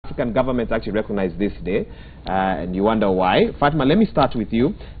African governments actually recognize this day, and you wonder why. Fatma, let me start with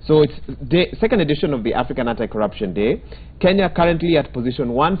you. So it's the second edition of the African Anti-Corruption Day. Kenya currently at position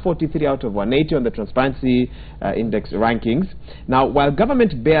 143 out of 180 on the Transparency Index rankings. Now, while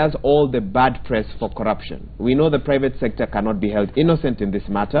government bears all the bad press for corruption, we know the private sector cannot be held innocent in this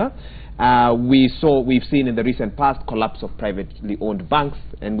matter. We've seen in the recent past collapse of privately owned banks,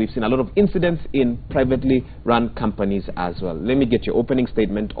 and we've seen a lot of incidents in privately run companies as well. Let me get your opening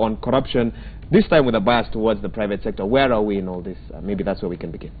statement on corruption, this time with a bias towards the private sector. Where are we in all this? Maybe that's where we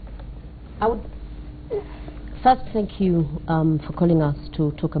can begin. I would first thank you for calling us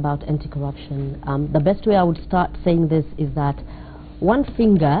to talk about anti-corruption. The best way I would start saying this is that one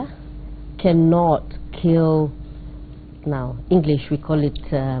finger cannot kill, now English we call it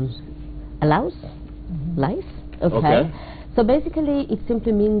allows, lies, okay. So basically it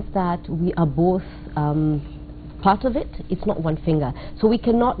simply means that we are both part of it. It's not one finger. So we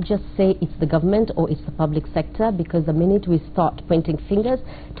cannot just say it's the government or it's the public sector, because the minute we start pointing fingers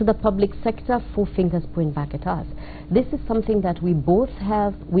to the public sector, 4 fingers point back at us. This is something that we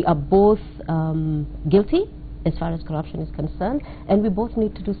are both guilty as far as corruption is concerned, and we both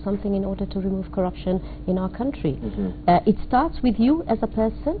need to do something in order to remove corruption in our country. It starts with you as a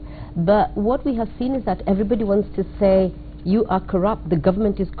person, but what we have seen is that everybody wants to say you are corrupt, the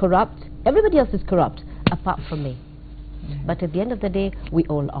government is corrupt, everybody else is corrupt apart from me. But at the end of the day, we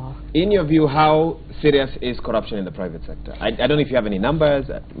all are. In your view, how serious is corruption in the private sector? I don't know if you have any numbers,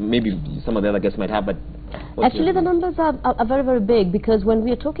 maybe some of the other guests might have, but... Actually, the numbers are very, very big, because when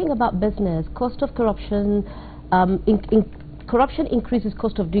we are talking about business, cost of corruption, corruption increases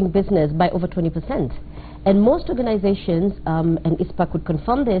cost of doing business by over 20%. And most organizations, and ISPA could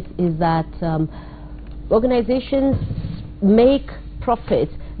confirm this, is that organizations make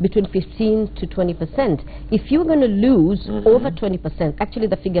profits between 15 to 20%. If you're going to lose over 20%, actually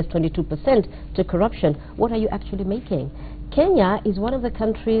the figure is 22% to corruption, what are you actually making? Kenya is one of the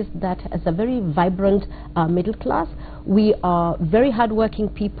countries that has a very vibrant middle class. We are very hardworking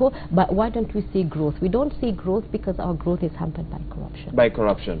people, but why don't we see growth? We don't see growth because our growth is hampered by corruption. By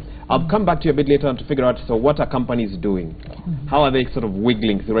corruption. I'll come back to you a bit later on to figure out, so what are companies doing? How are they sort of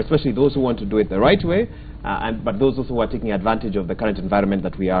wiggling through, especially those who want to do it the right way, but those also who are taking advantage of the current environment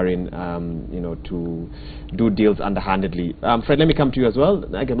that we are in, you know, to do deals underhandedly. Fred, let me come to you as well.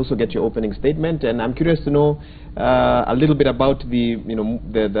 I can also get your opening statement, and I'm curious to know a little bit about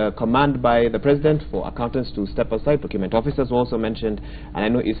the command by the president for accountants to step aside. Procurement officers were also mentioned, and I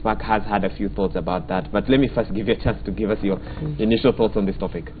know ISPAC has had a few thoughts about that. But let me first give you a chance to give us your initial thoughts on this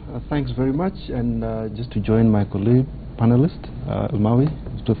topic. Thanks very much, and just to join my colleague panelist, Ulmawi,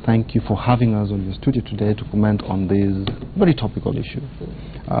 to thank you for having us on your studio today to comment on this very topical issue,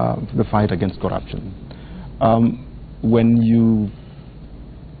 the fight against corruption. When you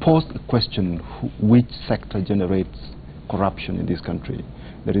pose the question, which sector generates corruption in this country,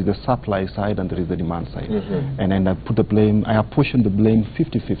 there is the supply side and there is the demand side. And then I apportion the blame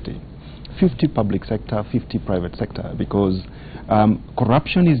 50-50. 50 public sector, 50 private sector, because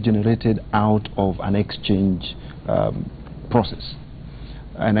corruption is generated out of an exchange process.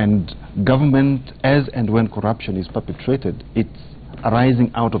 And government, as and when corruption is perpetrated, it's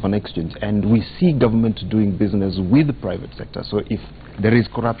arising out of an exchange, and we see government doing business with the private sector. So if there is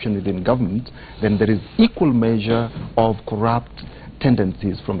corruption within government, then there is equal measure of corrupt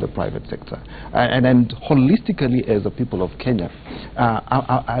tendencies from the private sector. And holistically, as a people of Kenya,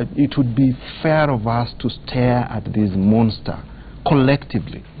 it would be fair of us to stare at this monster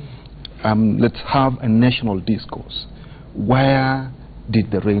collectively. Let's have a national discourse. Where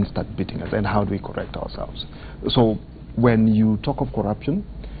did the rain start beating us, and how do we correct ourselves? So when you talk of corruption,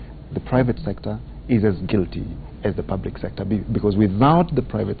 the private sector is as guilty as the public sector, because without the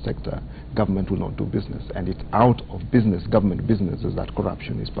private sector, government will not do business, and it's out of business, government businesses, that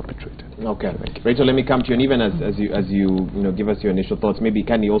corruption is perpetrated. Okay. Rachel, let me come to you, and even as you give us your initial thoughts, maybe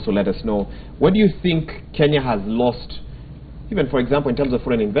can you also let us know, what do you think Kenya has lost, even for example in terms of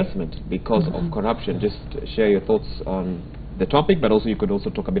foreign investment, because of corruption? Just share your thoughts on the topic, but also you could also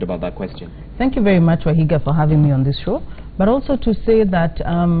talk a bit about that question. Thank you very much, Wahiga, for having me on this show, but also to say that,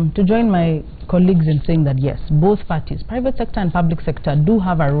 to join my colleagues in saying that yes, both parties, private sector and public sector, do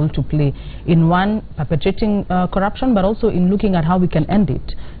have a role to play in, one, perpetrating corruption, but also in looking at how we can end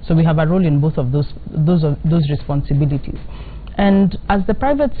it. So we have a role in both of those responsibilities. And as the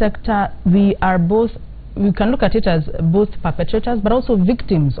private sector, we are both we can look at it as both perpetrators but also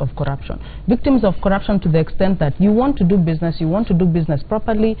victims of corruption. Victims of corruption to the extent that you want to do business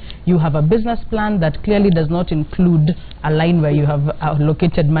properly, you have a business plan that clearly does not include a line where you have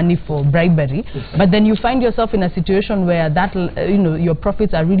allocated money for bribery, but then you find yourself in a situation where that, your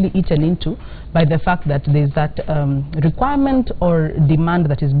profits are really eaten into by the fact that there's that requirement or demand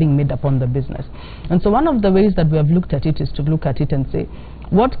that is being made upon the business. And so one of the ways that we have looked at it is to look at it and say,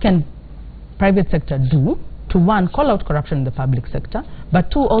 what can private sector do to, one, call out corruption in the public sector, but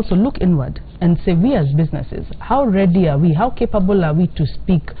two, also look inward and say, we as businesses, how ready are we, how capable are we to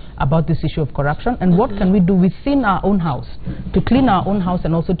speak about this issue of corruption, and what can we do within our own house to clean our own house,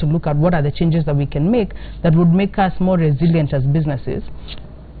 and also to look at what are the changes that we can make that would make us more resilient as businesses,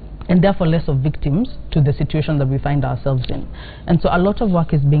 and therefore less of victims to the situation that we find ourselves in. And so a lot of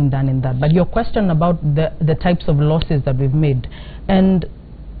work is being done in that. But your question about the types of losses that we've made, and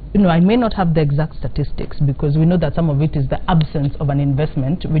I may not have the exact statistics, because we know that some of it is the absence of an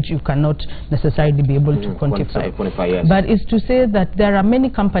investment, which you cannot necessarily be able to quantify. Yes. But it's to say that there are many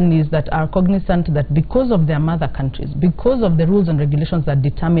companies that are cognizant that because of their mother countries, because of the rules and regulations that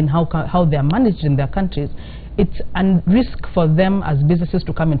determine how they are managed in their countries, it's a risk for them as businesses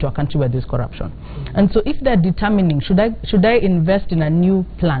to come into a country where there's corruption. And so if they're determining, should I invest in a new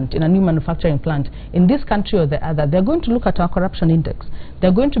plant, in a new manufacturing plant in this country or the other, they're going to look at our corruption index.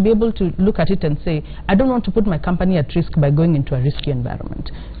 They're going to be able to look at it and say, I don't want to put my company at risk by going into a risky environment,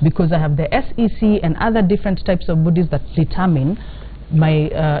 because I have the SEC and other different types of bodies that determine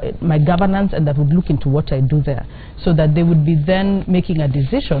my governance, and that would look into what I do there, so that they would be then making a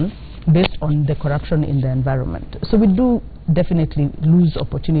decision based on the corruption in the environment. So we do definitely lose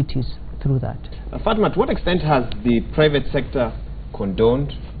opportunities through that. Fatma, to what extent has the private sector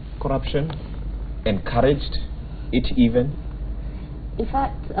condoned corruption, encouraged it even? In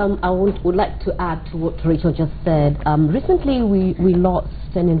fact, I would like to add to what Rachel just said. Recently we lost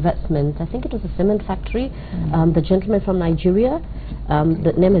an investment. I think it was a cement factory. The gentleman from Nigeria,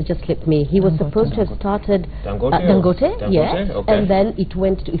 the name has just slipped me. He was supposed to have started Dangote, yes, okay. And then it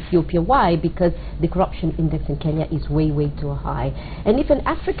went to Ethiopia. Why? Because the corruption index in Kenya is way too high. And if an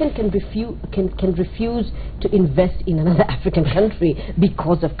African can refuse to invest in another African country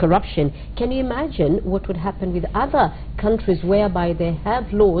because of corruption, can you imagine what would happen with other countries whereby they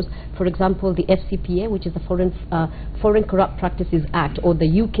have laws, for example, the FCPA, which is the Foreign Corrupt Practices Act, or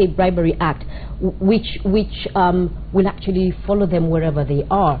the UK Bribery Act, which will actually follow them wherever they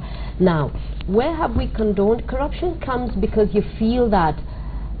are. Now, where have we condoned corruption? Comes because you feel that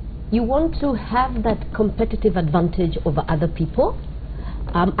you want to have that competitive advantage over other people.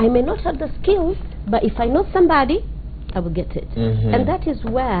 I may not have the skills, but if I know somebody, I will get it. And that is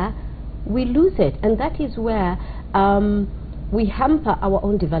where we lose it, and that is where we hamper our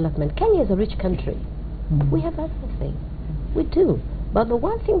own development. Kenya is a rich country. We have everything. We do. But the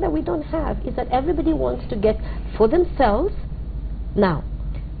one thing that we don't have is that everybody wants to get for themselves. Now,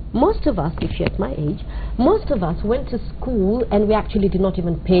 most of us, if you're at my age, most of us went to school and we actually did not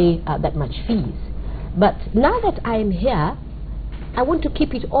even pay that much fees. But now that I am here, I want to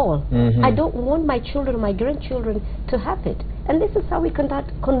keep it all. I don't want my children or my grandchildren to have it. And this is how we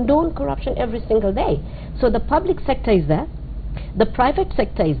condone corruption every single day. So the public sector is there, the private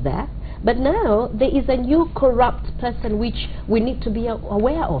sector is there, but now there is a new corrupt person which we need to be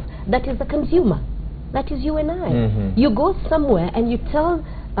aware of. That is the consumer. That is you and I. You go somewhere and you tell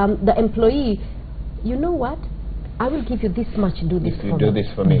the employee, you know what? I will give you this much, do this for me. Do this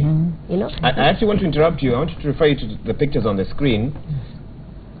for me. You know? I actually want to interrupt you. I want to refer you to the pictures on the screen.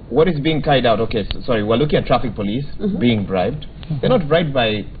 What is being carried out? Okay, sorry, we're looking at traffic police being bribed. They're not bribed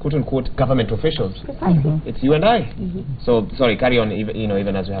by quote-unquote government officials. It's you and I. So, sorry, carry on,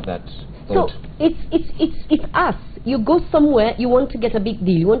 even as you have that thought. So, it's us. You go somewhere, you want to get a big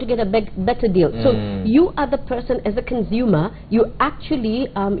deal, you want to get a better deal. So, you are the person, as a consumer, you actually,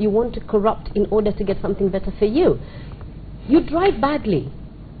 you want to corrupt in order to get something better for you. You drive badly.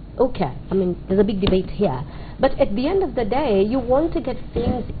 Okay, I mean, there's a big debate here. But at the end of the day, you want to get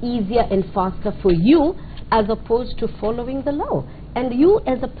things easier and faster for you, as opposed to following the law. And you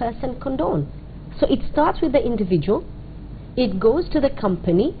as a person condone. So it starts with the individual, it goes to the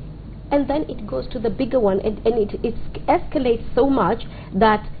company, and then it goes to the bigger one, and it escalates so much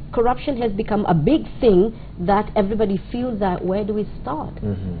that corruption has become a big thing that everybody feels that, where do we start?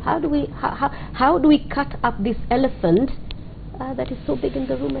 How do we cut up this elephant that is so big in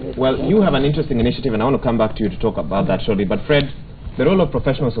the room? And well, you have an interesting initiative, and I want to come back to you to talk about that shortly. But Fred, the role of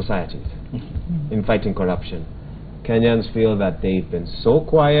professional societies in fighting corruption. Kenyans feel that they've been so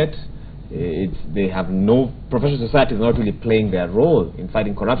quiet, they have no, professional society is not really playing their role in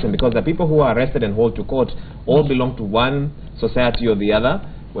fighting corruption, because the people who are arrested and hauled to court all belong to one society or the other,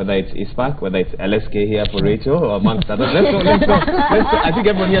 whether it's ISPAC, whether it's LSK here for Rachel, or amongst others. Let's go. I think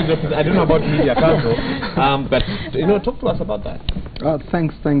everyone here is I don't know about Media Council, but talk to us about that.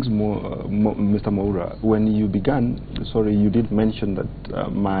 Thanks, Mr. Moura. When you began, sorry, you did mention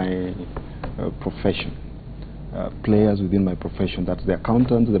that my profession, players within my profession, that's the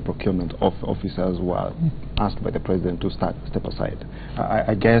accountants, the procurement officers, were asked by the president to step aside.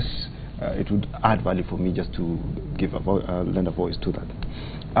 I guess it would add value for me just to give lend a voice to that.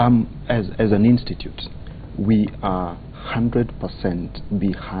 As an institute, we are 100%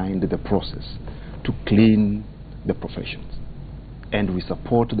 behind the process to clean the professions, and we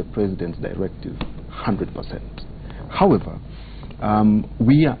support the president's directive 100%. However,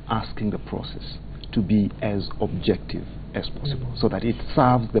 we are asking the process to be as objective as possible so that it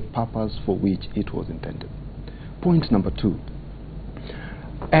serves the purpose for which it was intended. Point number 2.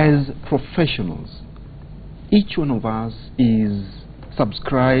 As professionals, each one of us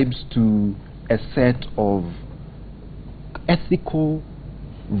subscribes to a set of ethical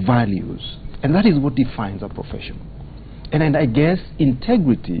values, and that is what defines a profession. And I guess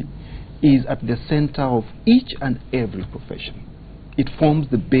integrity is at the center of each and every profession. It forms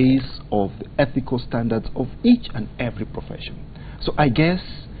the base of the ethical standards of each and every profession. So I guess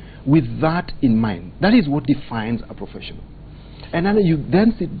with that in mind, that is what defines a professional. And then you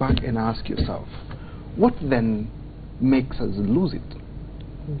then sit back and ask yourself, what then makes us lose it?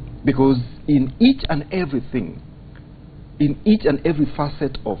 Because in each and everything, in each and every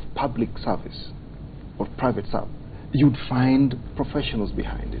facet of public service or private service, you'd find professionals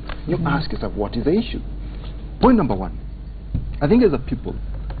behind it. You ask yourself, what is the issue? Point number 1, I think as a people,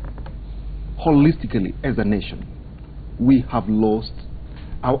 holistically as a nation, we have lost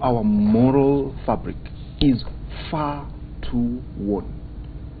our moral fabric is far too worn.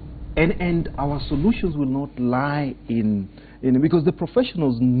 And our solutions will not lie in because the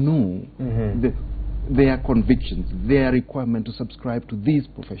professionals know their convictions, their requirement to subscribe to these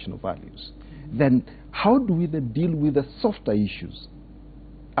professional values. Then how do we then deal with the softer issues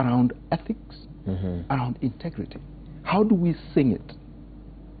around ethics, around integrity? How do we sing it?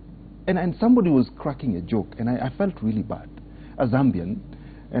 And somebody was cracking a joke, and I felt really bad, a Zambian,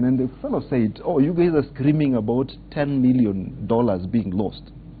 and then the fellow said, oh, you guys are screaming about $10 million being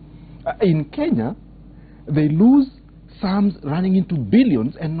lost. In Kenya, they lose sums running into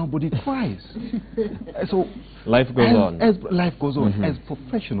billions and nobody cries. So life goes on. As life goes on, as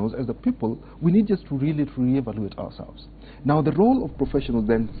professionals, as the people, we need just to really reevaluate ourselves. Now the role of professionals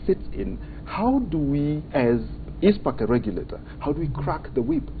then sits in how do we, as ISPAC, a regulator, how do we crack the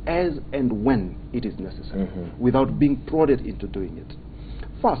whip as and when it is necessary without being prodded into doing it?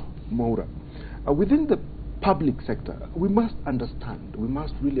 First, Moura, within the public sector, we must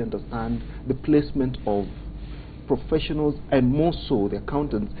really understand the placement of professionals, and more so the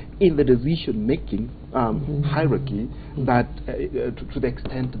accountants, in the decision-making hierarchy that to the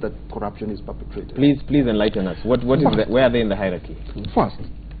extent that corruption is perpetrated. Please enlighten us. Where are they in the hierarchy? First,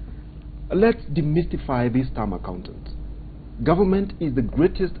 let's demystify this term accountant. Government is the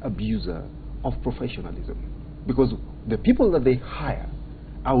greatest abuser of professionalism, because the people that they hire,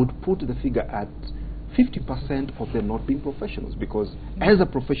 I would put the figure at 50% of them not being professionals, because as a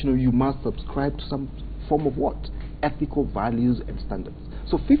professional you must subscribe to some form of what? Ethical values and standards.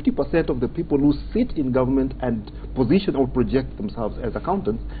 So 50% of the people who sit in government and position or project themselves as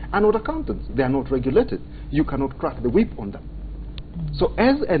accountants are not accountants. They are not regulated. You cannot crack the whip on them. So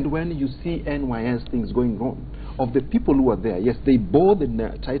as and when you see NYS things going wrong, of the people who are there, yes, they bore the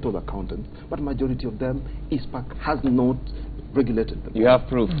title accountants, but majority of them, ISPAC has not regulated them. You have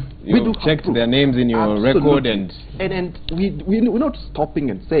proof. You checked their names in your record, and we're not stopping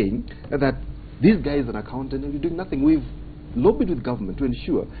and saying that this guy is an accountant and we're doing nothing. We've lobbied with government to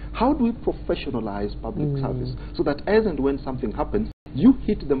ensure how do we professionalize public service so that as and when something happens, you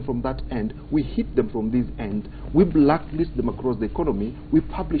hit them from that end, we hit them from this end, we blacklist them across the economy, we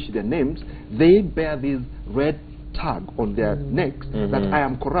publish their names, they bear this red tag on their necks that I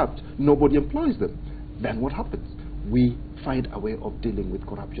am corrupt, nobody employs them. Then what happens? We find a way of dealing with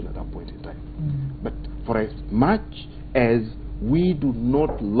corruption at that point in time. But for as much as we do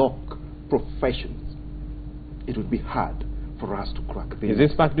not lock professions, it would be hard for us to crack this.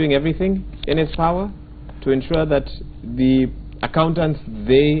 Is ISPAC doing everything in its power to ensure that the accountants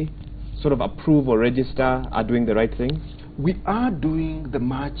they sort of approve or register are doing the right thing? We are doing the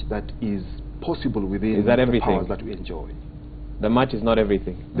much that is possible within the powers that we enjoy. The much is not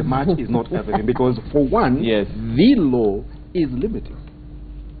everything. The much is not everything, because for one, the law is limiting.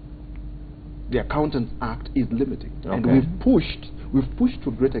 the Accountants Act is limiting. Okay. And we've pushed to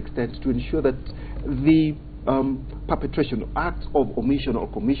a great extent to ensure that the perpetration, acts of omission or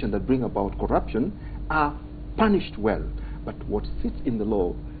commission that bring about corruption are punished well. But what sits in the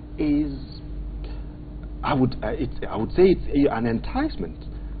law is, I would say it's an enticement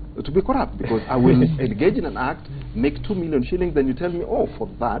to be corrupt, because I will engage in an act, make 2 million shillings, then you tell me, oh, for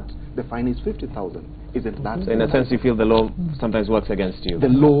that the fine is 50,000. Isn't that? So in a sense, you feel the law sometimes works against you. The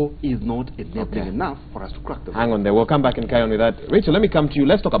law is not enabling enough for us to crack the law. Hang on there. We'll come back and carry on with that. Rachel, let me come to you.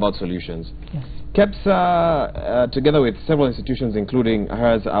 Let's talk about solutions. Yes. KEPSA, together with several institutions, including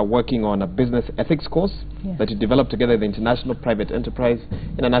hers, are working on a business ethics course that you developed together with the International Private Enterprise.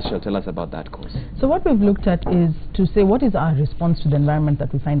 In a nutshell, tell us about that course. So what we've looked at is to say what is our response to the environment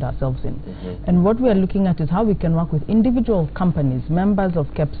that we find ourselves in. And what we are looking at is how we can work with individual companies, members of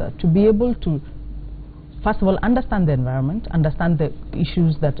KEPSA, to be able to, first of all, understand the environment, understand the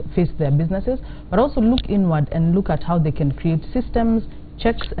issues that face their businesses, but also look inward and look at how they can create systems,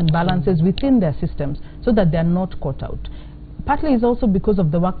 checks and balances within their systems so that they are not caught out. Partly is also because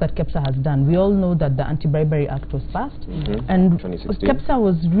of the work that KEPSA has done. We all know that the Anti-Bribery Act was passed, and KEPSA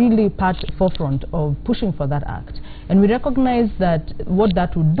was really forefront of pushing for that act. And we recognize that what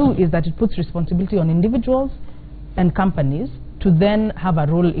that would do is that it puts responsibility on individuals and companies to then have a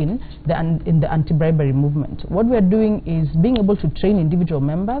role in the anti-bribery movement. What we are doing is being able to train individual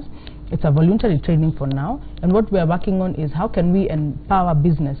members. It's a voluntary training for now, and what we are working on is how can we empower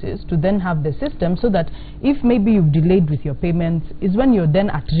businesses to then have the system so that if maybe you've delayed with your payments, is when you're then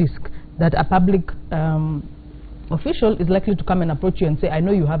at risk that a public official is likely to come and approach you and say, I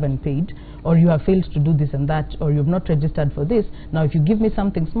know you haven't paid, or you have failed to do this and that, or you've not registered for this. Now if you give me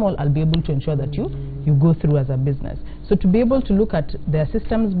something small, I'll be able to ensure that you go through as a business. So to be able to look at their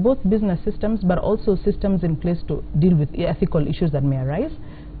systems, both business systems, but also systems in place to deal with ethical issues that may arise,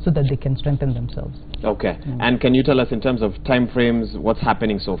 so that they can strengthen themselves. Okay. And can you tell us in terms of time frames, what's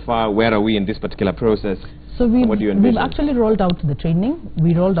happening so far? Where are we in this particular process? So what do you envision? we've actually rolled out the training.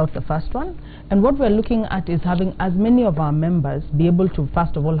 We rolled out the first one. And what we're looking at is having as many of our members be able to,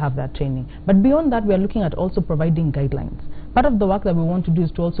 first of all, have that training. But beyond that, we're looking at also providing guidelines. Part of the work that we want to do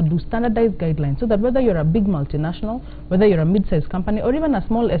is to also do standardized guidelines, so that whether you're a big multinational, whether you're a mid-sized company, or even a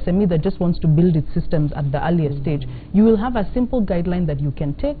small SME that just wants to build its systems at the earliest stage, you will have a simple guideline that you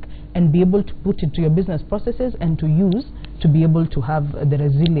can take and be able to put it to your business processes and to use to be able to have the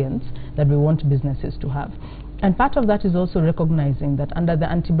resilience that we want businesses to have. And part of that is also recognizing that under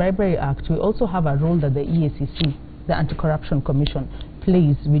the Anti-Bribery Act, we also have a role that the EACC, the Anti-Corruption Commission,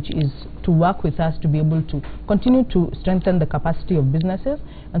 plays, which is to work with us to be able to continue to strengthen the capacity of businesses.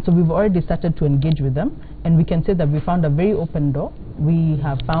 And so we've already started to engage with them, and we can say that we found a very open door. We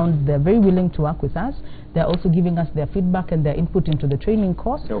have found they're very willing to work with us. They're also giving us their feedback and their input into the training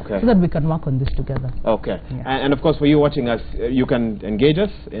course, so that we can work on this together. Okay. And of course, for you watching us, you can engage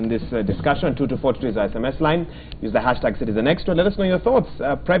us in this discussion. 2242 is our SMS line. Use the hashtag #CitizenExtra. Let us know your thoughts.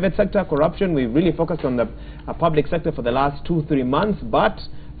 Private sector corruption, we've really focused on the public sector for the last 2-3 months, but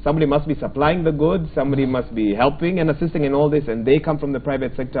somebody must be supplying the goods, somebody must be helping and assisting in all this, and they come from the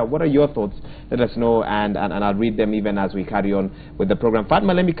private sector. What are your thoughts? Let us know, and I'll read them even as we carry on with the program.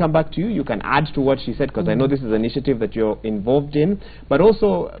 Fatma, let me come back to you. You can add to what she said, because I know this is an initiative that you're involved in, but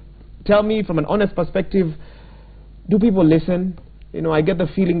also tell me from an honest perspective, do people listen? You know, I get the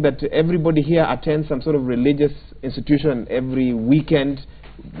feeling that everybody here attends some sort of religious institution every weekend.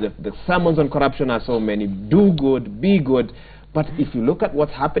 The sermons on corruption are so many. Do good, be good. But if you look at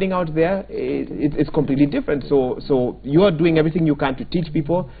what's happening out there, it's completely different. So you are doing everything you can to teach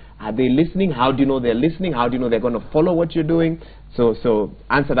people. Are they listening? How do you know they're listening? How do you know they're going to follow what you're doing? So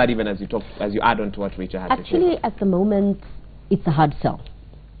answer that even as you add on to what Rachel has to say. Actually, at the moment, it's a hard sell.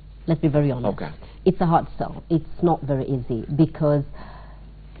 Let's be very honest. Okay. It's a hard sell. It's not very easy, because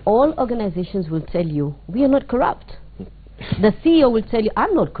all organizations will tell you, we are not corrupt. The CEO will tell you,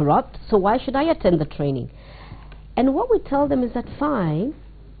 I'm not corrupt, so why should I attend the training? And what we tell them is that, fine,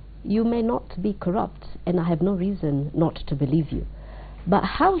 you may not be corrupt, and I have no reason not to believe you. But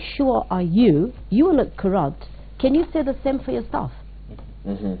how sure are you are not corrupt? Can you say the same for your staff?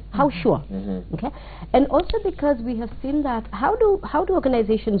 How sure? Okay. And also because we have seen that, how do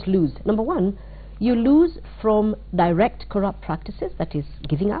organizations lose? Number one, you lose from direct corrupt practices, that is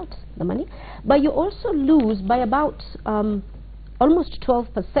giving out the money, but you also lose by about almost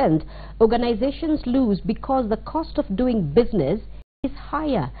 12%. Organizations lose because the cost of doing business is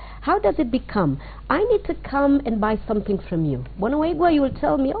higher. How does it become? I need to come and buy something from you. Bonawegwa, you will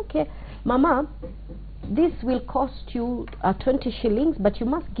tell me, okay, Mama, this will cost you 20 shillings, but you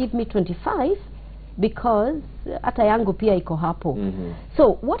must give me 25 because hata yangu pia iko hapo.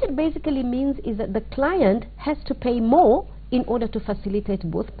 So what it basically means is that the client has to pay more in order to facilitate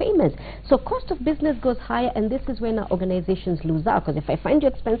both payments. So cost of business goes higher, and this is when our organizations lose out, because if I find you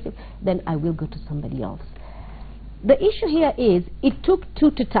expensive, then I will go to somebody else. The issue here is it took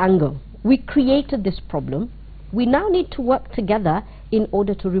two to tango. We created this problem. We now need to work together in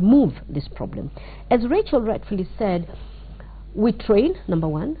order to remove this problem. As Rachel rightfully said, we train, number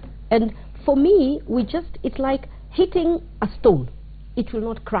one, and for me, it's like hitting a stone. It will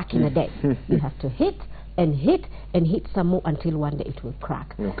not crack in a day. You have to hit and hit and hit some more until one day it will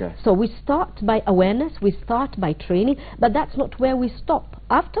crack. Okay. So we start by awareness, we start by training, but that's not where we stop.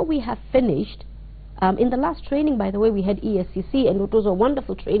 After we have finished, in the last training, by the way, we had ESCC, and it was a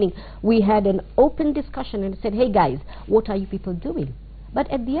wonderful training. We had an open discussion and said, hey guys, what are you people doing? But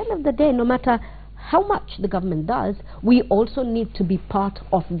at the end of the day, no matter how much the government does, we also need to be part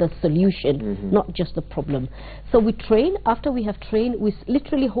of the solution, not just the problem. So we train. After we have trained, we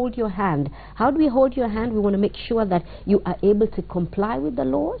literally hold your hand. How do we hold your hand? We want to make sure that you are able to comply with the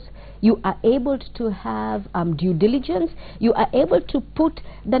laws, you are able to have due diligence, you are able to put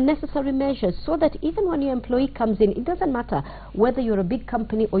the necessary measures so that even when your employee comes in, it doesn't matter whether you're a big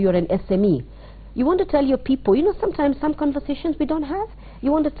company or you're an SME. You want to tell your people, you know, sometimes some conversations we don't have,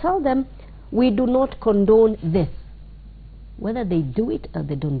 you want to tell them, we do not condone this. Whether they do it or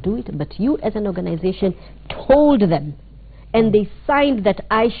they don't do it, but you as an organization told them, and they signed that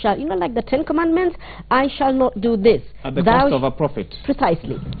I shall, you know, like the 10 Commandments, I shall not do this. At the cost of a profit.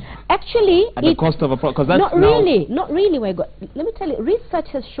 Precisely. Actually, at the cost of a profit, because that's not really, not really. Let me tell you, research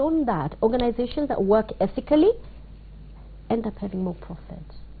has shown that organizations that work ethically end up having more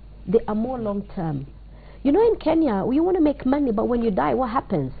profits. They are more long-term. You know, in Kenya, you want to make money, but when you die, what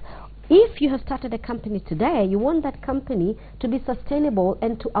happens? If you have started a company today, you want that company to be sustainable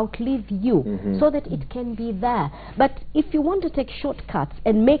and to outlive you, so that it can be there. But if you want to take shortcuts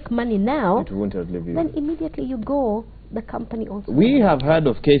and make money now, it won't outlive you. Then immediately you go, the company also. We have heard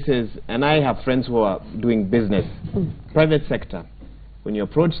of cases, and I have friends who are doing business, private sector. When you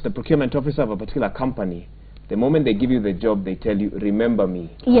approach the procurement officer of a particular company, the moment they give you the job, they tell you, remember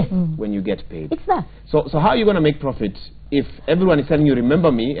me. Yes. When you get paid. It's that. So how are you going to make profit if everyone is telling you, remember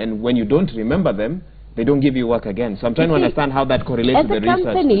me, and when you don't remember them, they don't give you work again? So I'm trying to understand how that correlates with the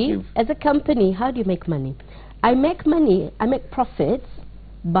research. As a company, how do you make money? I make money, I make profits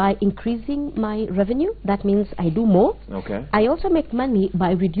by increasing my revenue. That means I do more. Okay. I also make money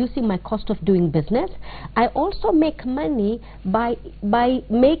by reducing my cost of doing business. I also make money by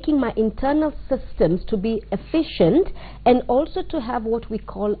making my internal systems to be efficient and also to have what we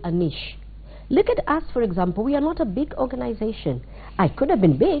call a niche. Look at us, for example. We are not a big organization. I could have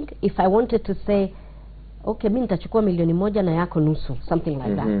been big if I wanted to say, okay, mimi nitachukua milioni moja na yako nusu, something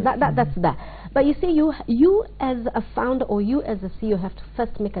like that. That's that. But you see, you as a founder or you as a CEO have to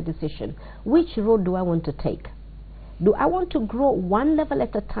first make a decision. Which road do I want to take? Do I want to grow one level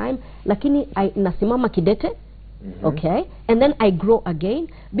at a time, lakini nasimama kidete? Okay, and then I grow again,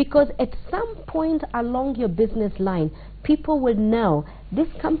 because at some point along your business line, people will know this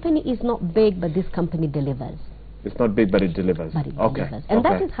company is not big, but this company delivers. It's not big, but it delivers. But it delivers. And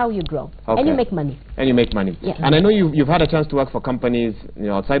that is how you grow. And you make money. And you make money. Yeah. And I know you've had a chance to work for companies, you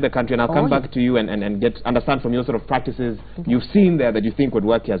know, outside the country, and I'll come back to you and understand from your sort of practices you've seen there that you think would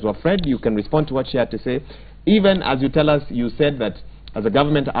work here as well. Fred, you can respond to what she had to say. Even as you tell us, you said that as the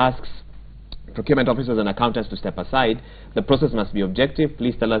government asks procurement officers and accountants to step aside, the process must be objective.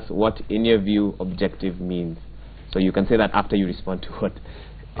 Please tell us what, in your view, objective means. So you can say that after you respond to what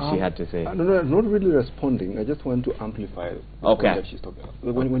she had to say. No, not really responding. I just want to amplify what she's talking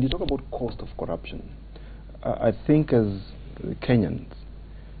about. When you talk about cost of corruption, I think as Kenyans,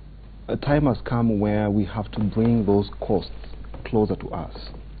 a time has come where we have to bring those costs closer to us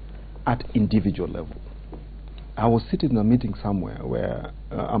at individual level. I was sitting in a meeting somewhere where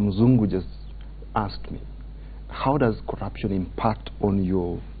Mzungu just asked me, how does corruption impact on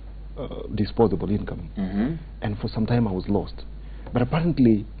your disposable income? And for some time I was lost. But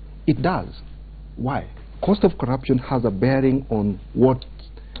apparently it does. Why? Cost of corruption has a bearing on what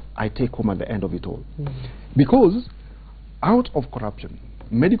I take home at the end of it all. Because out of corruption,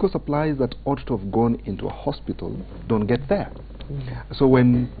 medical supplies that ought to have gone into a hospital don't get there. So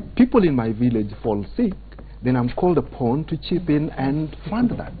when people in my village fall sick, then I'm called upon to chip in and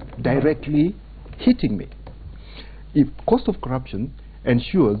fund that, directly hitting me. If cost of corruption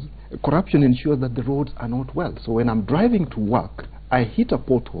ensures that the roads are not well. So when I'm driving to work, I hit a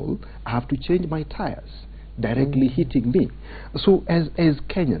pothole, I have to change my tires, directly hitting me. So as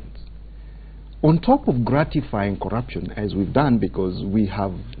Kenyans, on top of gratifying corruption, as we've done, because we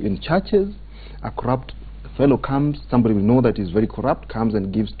have in churches, A corrupt fellow comes, somebody we know that is very corrupt, comes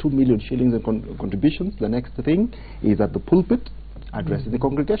and gives 2 million shillings in contributions. The next thing is at the pulpit addressing the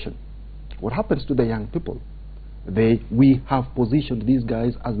congregation. What happens to the young people? We have positioned these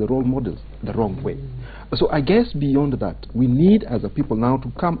guys as the role models the wrong way. So I guess beyond that, we need as a people now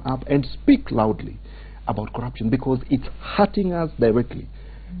to come up and speak loudly about corruption, because it's hurting us directly.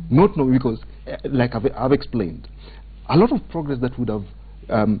 Not because, like I've explained, a lot of progress that would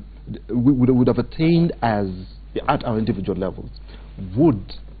have attained at our individual levels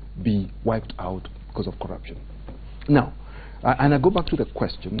would be wiped out because of corruption. Now, and I go back to the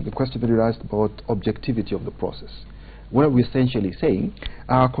question that you asked about objectivity of the process. What we're essentially saying,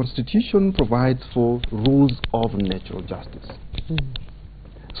 our constitution provides for rules of natural justice.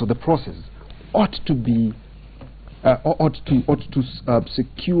 So the process ought to be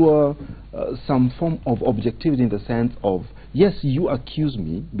secure some form of objectivity, in the sense of, yes, you accuse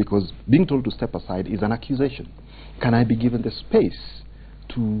me, because being told to step aside is an accusation. Can I be given the space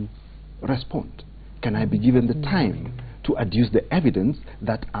to respond? Can I be given the time to adduce the evidence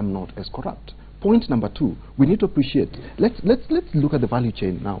that I'm not as corrupt? Point number 2, we need to appreciate, let's look at the value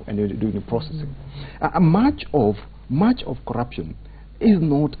chain now and doing the processing. Much of corruption is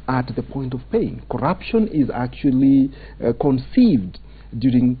not at the point of paying. Corruption is actually conceived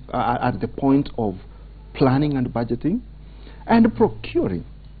during at the point of planning and budgeting and procuring.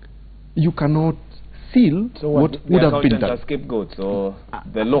 You cannot seal what would have been done. Scapegoats or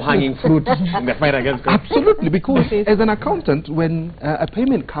the low-hanging fruit in the fight against corruption. Absolutely, because as an accountant, when a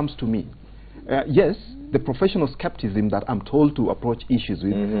payment comes to me, yes, the professional skepticism that I'm told to approach issues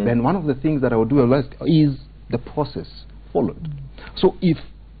with, then one of the things that I would do is the process followed. So if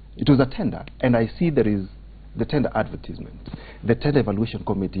it was a tender and I see there is the tender advertisement, the tender evaluation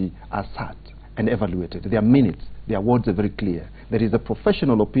committee are sat and evaluated. Their minutes, their awards are very clear. There is a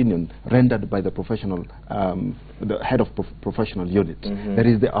professional opinion rendered by the professional, the head of professional unit. There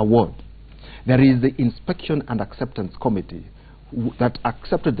is the award. There is the inspection and acceptance committee that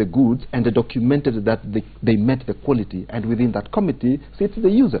accepted the goods and they documented that they met the quality, and within that committee sits the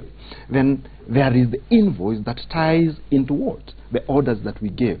user. Then there is the invoice that ties into what? The orders that we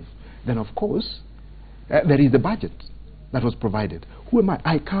gave. Then of course there is the budget that was provided. Who am I?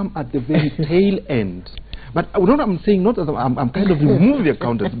 I come at the very tail end. But what I'm saying, not that I'm kind of removing the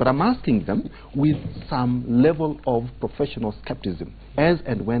accountants, but I'm asking them with some level of professional skepticism. As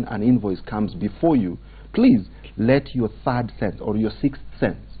and when an invoice comes before you, please let your third sense or your sixth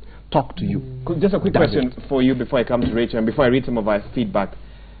sense talk to you. Just a quick question for you before I come to Rachel and before I read some of our feedback.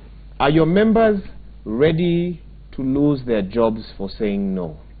 Are your members ready to lose their jobs for saying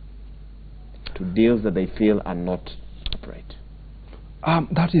no to deals that they feel are not upright?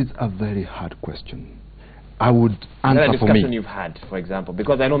 That is a very hard question. I would answer for me. Is that a discussion you've had, for example?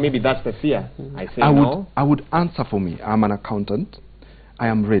 Because I know maybe that's the fear. I would answer for me. I'm an accountant. I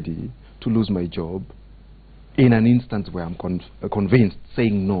am ready to lose my job in an instance where I'm convinced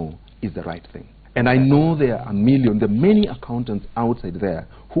saying no is the right thing. And I know there are many accountants outside there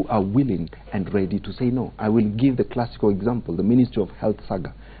who are willing and ready to say no. I will give the classical example, the Ministry of Health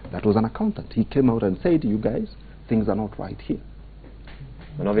saga. That was an accountant. He came out and said, you guys, things are not right here.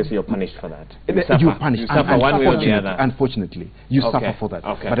 And obviously you're punished for that. You're punished. You suffer one way or the other. Unfortunately, you suffer for that.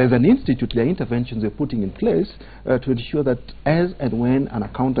 But as an institute, there are interventions we're putting in place to ensure that as and when an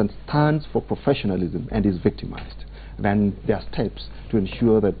accountant stands for professionalism and is victimized, then there are steps to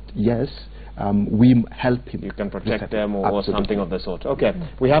ensure that, yes, we help him. You can protect them or something of the sort. Okay,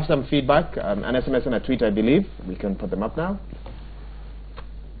 we have some feedback, an SMS and a tweet, I believe. We can put them up now.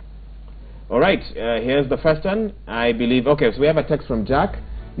 All right, here's the first one, I believe. Okay, so we have a text from Jack.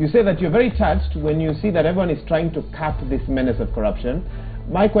 You say that you're very touched when you see that everyone is trying to cap this menace of corruption.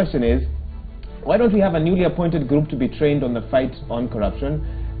 My question is, why don't we have a newly appointed group to be trained on the fight on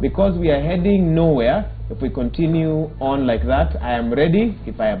corruption? Because we are heading nowhere if we continue on like that. I am ready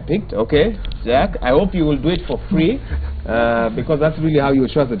if I am picked. Okay, Jack, I hope you will do it for free because that's really how you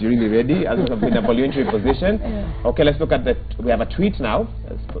show us that you're really ready, as in a voluntary position. Okay, let's look at that. We have a tweet now.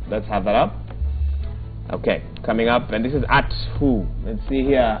 Let's have that up. Okay, coming up, and this is at who? Let's see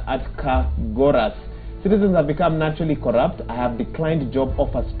here, at Kagoras. Citizens have become naturally corrupt. I have declined job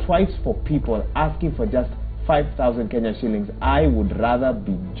offers twice for people asking for just 5,000 Kenyan shillings. I would rather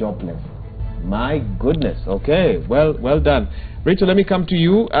be jobless. My goodness. Okay, well done. Rachel, let me come to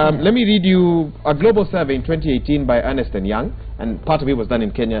you. Let me read you a global survey in 2018 by Ernst & Young, and part of it was done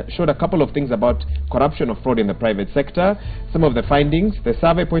in Kenya, showed a couple of things about corruption or fraud in the private sector. Some of the findings: the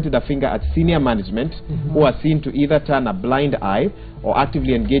survey pointed a finger at senior management who are seen to either turn a blind eye or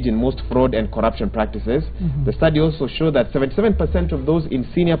actively engage in most fraud and corruption practices. The study also showed that 77% of those in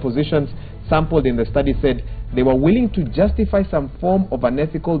senior positions sampled in the study said they were willing to justify some form of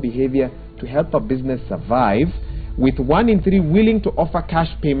unethical behavior to help a business survive, with 1 in 3 willing to offer cash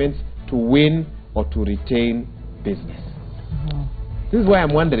payments to win or to retain business. This is why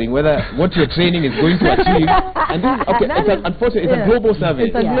I'm wondering whether what your training is going to achieve. And this is, okay, unfortunately, it's a global survey.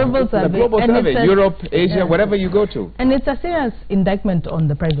 It's a global survey. It's a global survey. Europe, Asia, wherever you go to. And it's a serious indictment on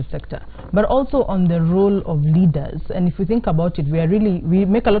the private sector, but also on the role of leaders. And if we think about it, we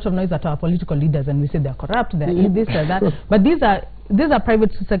make a lot of noise at our political leaders, and we say they're corrupt, they're this or that. But these are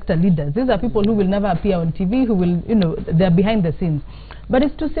private sector leaders. These are people who will never appear on TV, who will, they're behind the scenes. But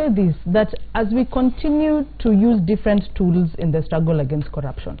it's to say this, that as we continue to use different tools in the struggle against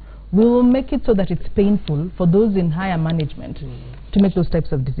corruption, we will make it so that it's painful for those in higher management to make those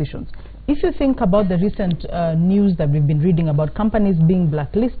types of decisions. If you think about the recent news that we've been reading about companies being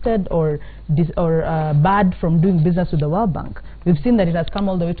blacklisted or barred from doing business with the World Bank, we've seen that it has come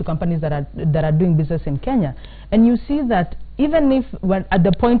all the way to companies that are doing business in Kenya. And you see that even if when at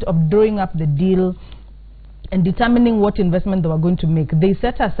the point of drawing up the deal and determining what investment they were going to make, they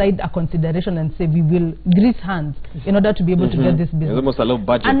set aside a consideration and say, we will grease hands in order to be able to get this business. There's almost a low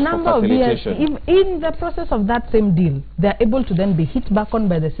budget a for number of years, in the process of that same deal, they're able to then be hit back on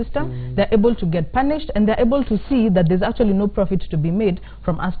by the system, they're able to get punished, and they're able to see that there's actually no profit to be made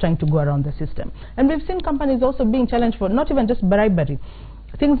from us trying to go around the system. And we've seen companies also being challenged for not even just bribery,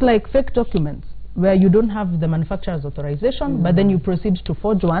 things like fake documents, where you don't have the manufacturer's authorization, but then you proceed to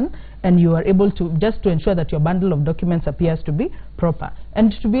forge one, and you are able to, just to ensure that your bundle of documents appears to be proper.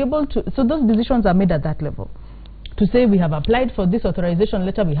 And to be able to, so those decisions are made at that level. To say we have applied for this authorization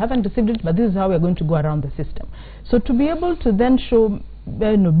letter, we haven't received it, but this is how we're going to go around the system. So to be able to then show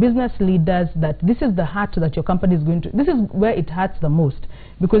business leaders that this is the hurt that your company is going to, this is where it hurts the most,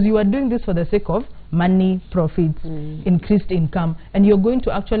 because you are doing this for the sake of money, profits, increased income, and you're going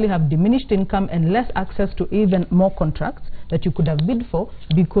to actually have diminished income and less access to even more contracts that you could have bid for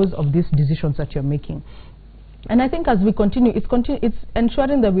because of these decisions that you're making. And I think as we continue, it's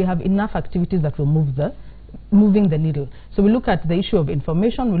ensuring that we have enough activities that will moving the needle. So we look at the issue of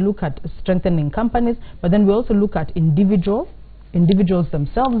information, we look at strengthening companies, but then we also look at individuals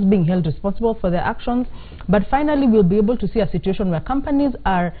themselves being held responsible for their actions. But finally, we'll be able to see a situation where companies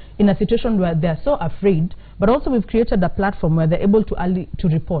are in a situation where they're so afraid, but also we've created a platform where they're able to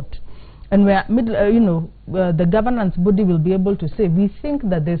report. And where the governance body will be able to say, we think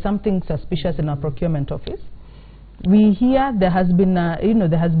that there's something suspicious in our procurement office. We hear there has been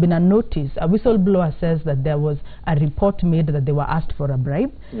a notice, a whistleblower says that there was a report made that they were asked for a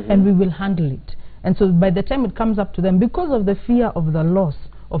bribe, and we will handle it. And so by the time it comes up to them, because of the fear of the loss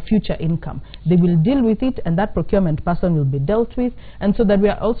of future income, they will deal with it, and that procurement person will be dealt with, and so that we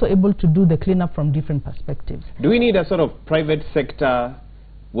are also able to do the cleanup from different perspectives. Do we need a sort of private sector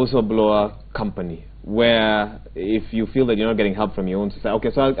whistleblower company where if you feel that you're not getting help from your own society?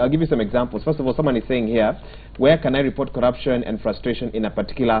 Okay, so I'll give you some examples. First of all, someone is saying here, where can I report corruption and frustration in a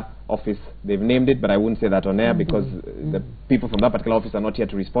particular office? They've named it, but I wouldn't say that on air because the people from that particular office are not here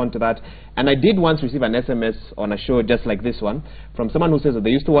to respond to that. And I did once receive an SMS on a show just like this one from someone who says that they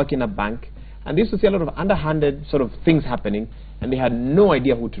used to work in a bank, and they used to see a lot of underhanded sort of things happening, and they had no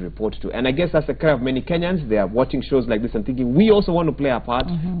idea who to report to. And I guess that's the cry of many Kenyans. They are watching shows like this and thinking, we also want to play our part.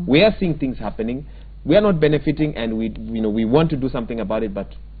 We are seeing things happening. We are not benefiting, and we want to do something about it,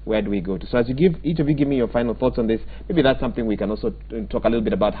 but where do we go to? So as you each of you give me your final thoughts on this, maybe that's something we can also talk a little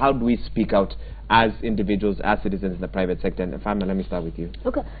bit about. How do we speak out as individuals, as citizens in the private sector? And Fatma, let me start with you.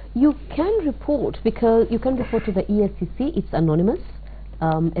 Okay, you can report, because you can report to the ESCC. It's anonymous.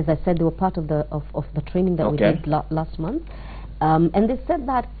 As I said, they were part of the training that we did last month. And they said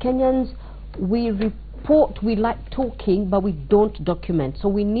that Kenyans, we report, we like talking, but we don't document. So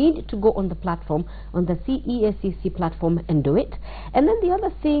we need to go on the platform, on the ESCC platform, and do it. And then the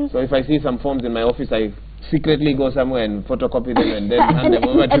other thing... So if I see some forms in my office, I secretly go somewhere and photocopy them and then hand them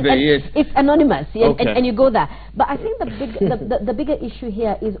over to the ESCC. It's anonymous, and you go there. But I think the bigger issue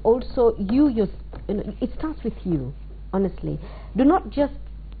here is also it starts with you, honestly. Do not just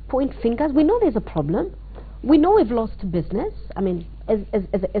point fingers. We know there's a problem. We know we've lost business. I mean, as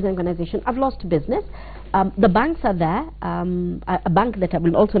an organization, I've lost business. The banks are there. A bank that I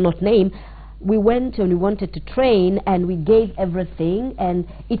will also not name we went and we wanted to train and we gave everything, and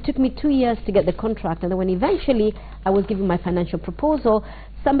it took me 2 years to get the contract. And then when eventually I was giving my financial proposal,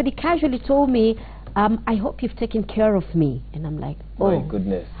 somebody casually told me, I hope you've taken care of me. And I'm like, oh, my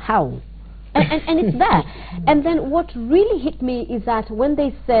goodness. How? And it's there. And then what really hit me is that when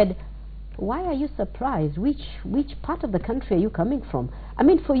they said, why are you surprised? Which part of the country are you coming from? I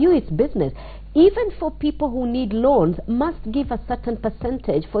mean, for you it's business. Even for people who need loans, must give a certain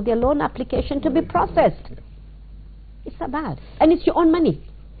percentage for their loan application to be processed. It's that bad. And it's your own money.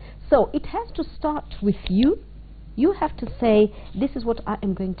 So it has to start with you. You have to say, this is what I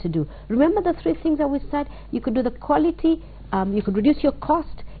am going to do. Remember the 3 things that we said? You could do the quality, you could reduce your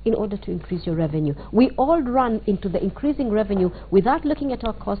cost in order to increase your revenue. We all run into the increasing revenue without looking at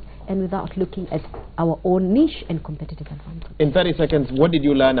our cost and without looking at our own niche and competitive advantage. In 30 seconds, what did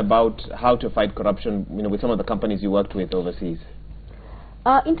you learn about how to fight corruption, with some of the companies you worked with overseas?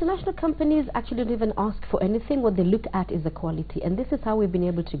 International companies actually don't even ask for anything. What they look at is the quality, and this is how we've been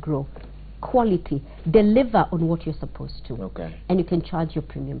able to grow. Quality. Deliver on what you're supposed to. Okay. And you can charge your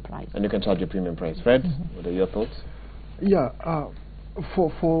premium price. And you can charge your premium price. Fred, what are your thoughts? Yeah,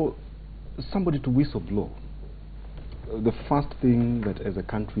 for somebody to whistleblow, the first thing that as a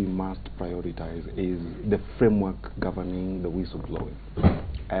country must prioritize is the framework governing the whistleblowing.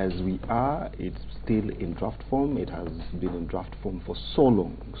 As we are, it's still in draft form. It has been in draft form for so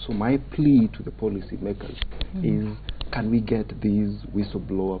long. So my plea to the policy makers is, can we get this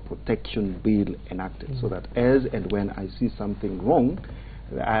whistleblower protection bill enacted so that as and when I see something wrong,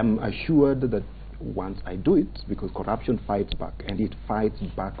 I'm assured that once I do it, because corruption fights back, and it fights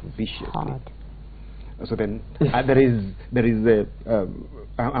back viciously. Hard. So then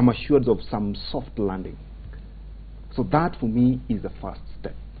I'm assured of some soft landing. So that for me is the first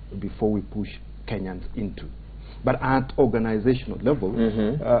step before we push Kenyans into. But at organizational level,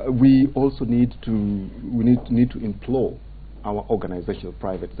 we also need to implore our organizational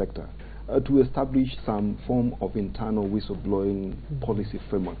private sector to establish some form of internal whistleblowing policy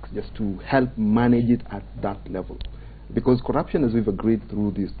frameworks, just to help manage it at that level. Because corruption, as we've agreed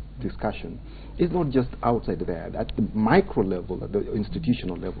through this discussion, is not just outside there. At the micro level, at the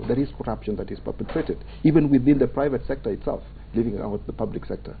institutional level, there is corruption that is perpetrated, even within the private sector itself, leaving out the public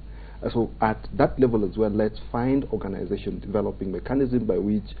sector. So at that level as well, let's find organizations developing mechanisms by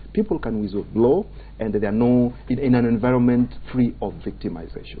which people can whistleblow and they are in an environment free of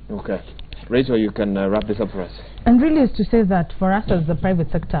victimization. Okay. Rachel, you can wrap this up for us. And really is to say that for us as the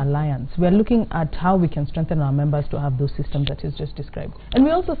Private Sector Alliance, we are looking at how we can strengthen our members to have those systems that is just described. And we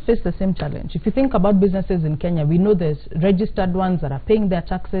also face the same challenge. If you think about businesses in Kenya, we know there's registered ones that are paying their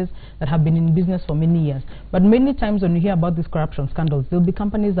taxes, that have been in business for many years. But many times when you hear about these corruption scandals, there'll be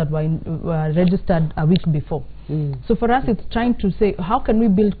companies that were registered a week before. So for us, it's trying to say, how can we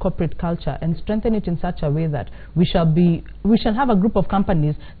build corporate culture and strengthen it in such a way that we shall have a group of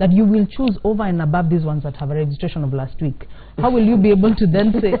companies that you will choose over and above these ones that have a registration of last week. How will you be able to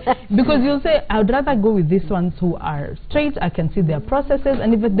then say, because you'll say, I would rather go with these ones who are straight, I can see their processes,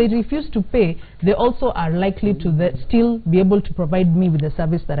 and if they refuse to pay, they also are likely to still be able to provide me with the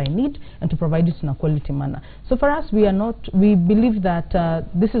service that I need and to provide it in a quality manner. So for us, we believe that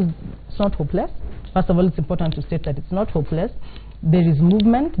it's not hopeless. First of all, it's important to state that it's not hopeless. There is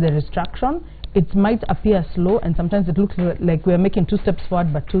movement, there is traction. It might appear slow, and sometimes it looks like we're making 2 steps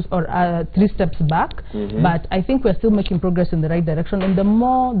forward, but 3 steps back. But I think we're still making progress in the right direction. And the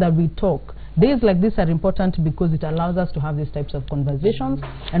more that we talk, days like this are important because it allows us to have these types of conversations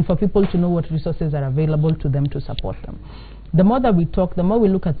and for people to know what resources are available to them to support them. The more that we talk, the more we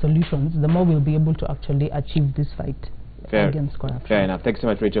look at solutions, the more we'll be able to actually achieve this fight. Against corruption. Fair enough. Thanks so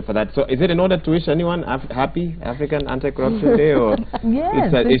much, Rachel, for that. So is it in order to wish anyone happy African Anti-Corruption Day, or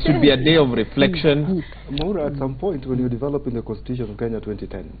yes, it should be a day of reflection? Maura, at some point when we were developing the Constitution of Kenya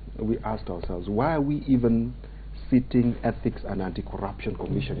 2010, we asked ourselves, why are we even sitting Ethics and Anti-Corruption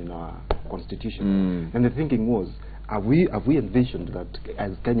Commission in our Constitution? And the thinking was, have we envisioned that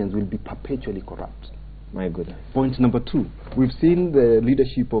as Kenyans will be perpetually corrupt? My goodness. Point number 2, we've seen the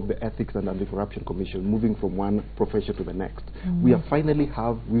leadership of the Ethics and Anti-Corruption Commission moving from one profession to the next. We finally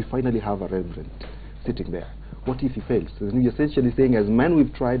have a reverend sitting there. What if he fails? So you're essentially saying, as man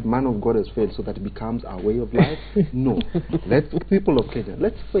we've tried, man of God has failed, so that it becomes our way of life? No. People of Kenya,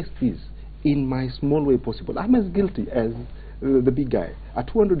 let's face this in my small way possible. I'm as guilty as the big guy. A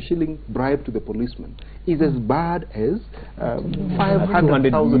 200 shilling bribe to the policeman is as bad as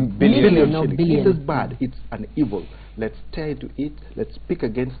 500,000 billion shillings. It's as bad. It's an evil. Let's tear into it. Let's speak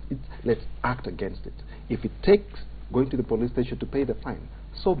against it. Let's act against it. If it takes going to the police station to pay the fine,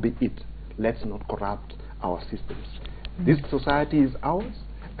 so be it. Let's not corrupt our systems. This society is ours,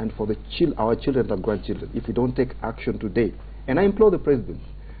 and for our children and grandchildren if we don't take action today. And I implore the President,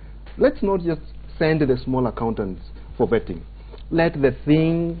 let's not just send the small accountants for vetting. Let the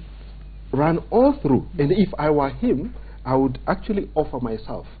thing run all through. And if I were him, I would actually offer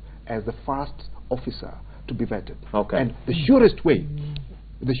myself as the first officer to be vetted. Okay. And the surest way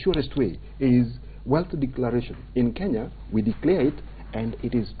is wealth declaration. In Kenya, we declare it, and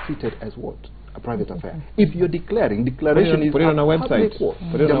it is treated as what? A private affair. If you're declaration is put it on our website.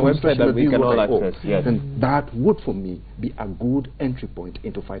 Put it on our website that we can all access. Yes. And that would, for me, be a good entry point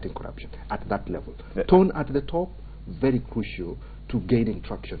into fighting corruption at that level. Tone at the top, very crucial to gaining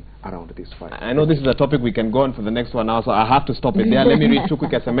traction around this fight. I know this is a topic we can go on for the next 1 hour, so I have to stop it there. Let me read 2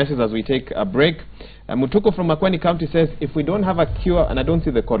 quick SMSs as we take a break. Mutuko from Makwani County says, if we don't have a cure, and I don't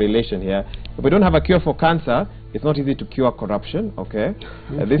see the correlation here, if we don't have a cure for cancer, it's not easy to cure corruption, okay?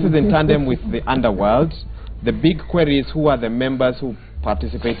 This is in tandem with the underworld. The big query is who are the members who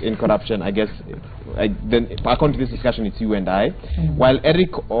participate in corruption. I guess, then according to this discussion, it's you and I. While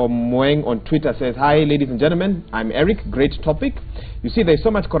Eric Omoeng on Twitter says, hi, ladies and gentlemen, I'm Eric, great topic. You see, there's so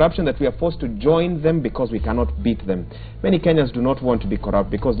much corruption that we are forced to join them because we cannot beat them. Many Kenyans do not want to be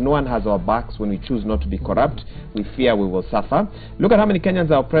corrupt because no one has our backs when we choose not to be corrupt. We fear we will suffer. Look at how many Kenyans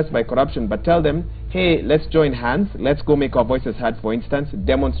are oppressed by corruption, but tell them, hey, let's join hands, let's go make our voices heard, for instance,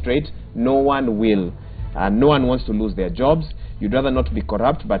 demonstrate. No one will. No one wants to lose their jobs. You'd rather not be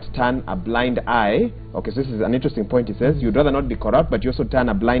corrupt but turn a blind eye. Okay, so this is an interesting point. He says you'd rather not be corrupt but you also turn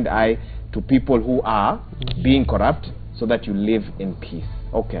a blind eye to people who are being corrupt so that you live in peace.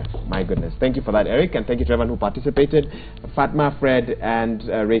 Okay, my goodness. Thank you for that, Eric, and thank you to everyone who participated. Fatma, Fred, and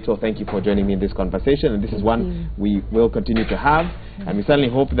Rachel, thank you for joining me in this conversation, and this is one we will continue to have, and we certainly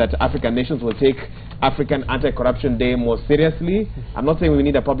hope that African nations will take African Anti-Corruption Day more seriously. I'm not saying we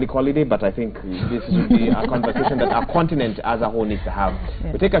need a public holiday, but I think this should be a conversation that our continent as a whole needs to have.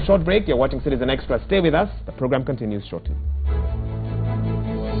 We'll take a short break. You're watching Citizen Extra. Stay with us. The program continues shortly.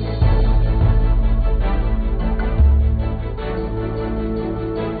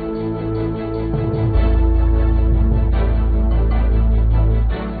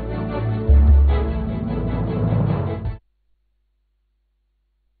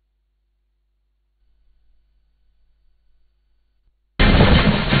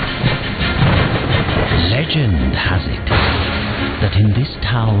 Legend has it that in this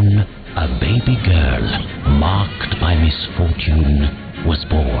town, a baby girl marked by misfortune was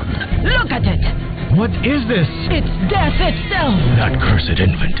born. Look at it! What is this? It's death itself! That cursed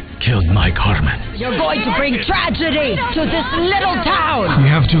infant killed Mike Harmon. You're going to bring tragedy to this little town! We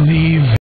have to leave.